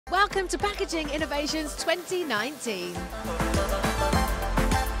Welcome to Packaging Innovations 2019.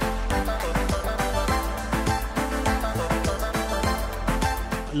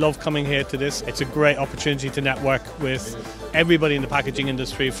 Love coming here to this. It's a great opportunity to network with everybody in the packaging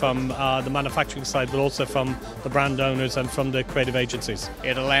industry, from the manufacturing side, but also from the brand owners and from the creative agencies.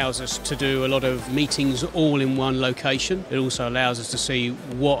 It allows us to do a lot of meetings all in one location. It also allows us to see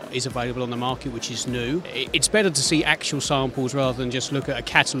what is available on the market, which is new. It's better to see actual samples rather than just look at a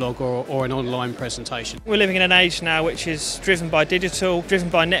catalogue or an online presentation. We're living in an age now which is driven by digital, driven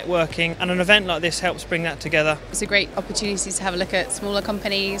by networking, and an event like this helps bring that together. It's a great opportunity to have a look at smaller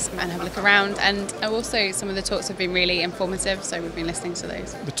companies and have a look around, and also some of the talks have been really informative, so we've been listening to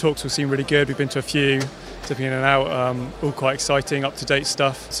those. The talks all seem really good. We've been to a few, dipping in and out, all quite exciting, up-to-date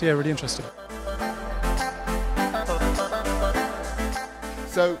stuff. So yeah, really interesting.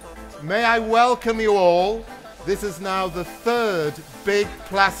 So may I welcome you all. This is now the third big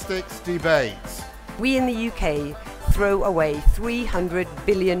plastics debate. We in the UK throw away 300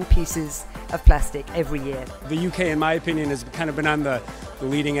 billion pieces of plastic every year. The UK, in my opinion, has kind of been on the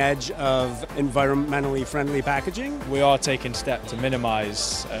leading edge of environmentally friendly packaging. We are taking steps to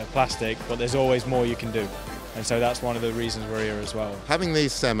minimise plastic, but there's always more you can do. And so that's one of the reasons we're here as well. Having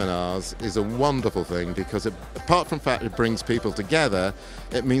these seminars is a wonderful thing because apart from the fact it brings people together,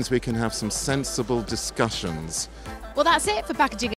 it means we can have some sensible discussions. Well, that's it for Packaging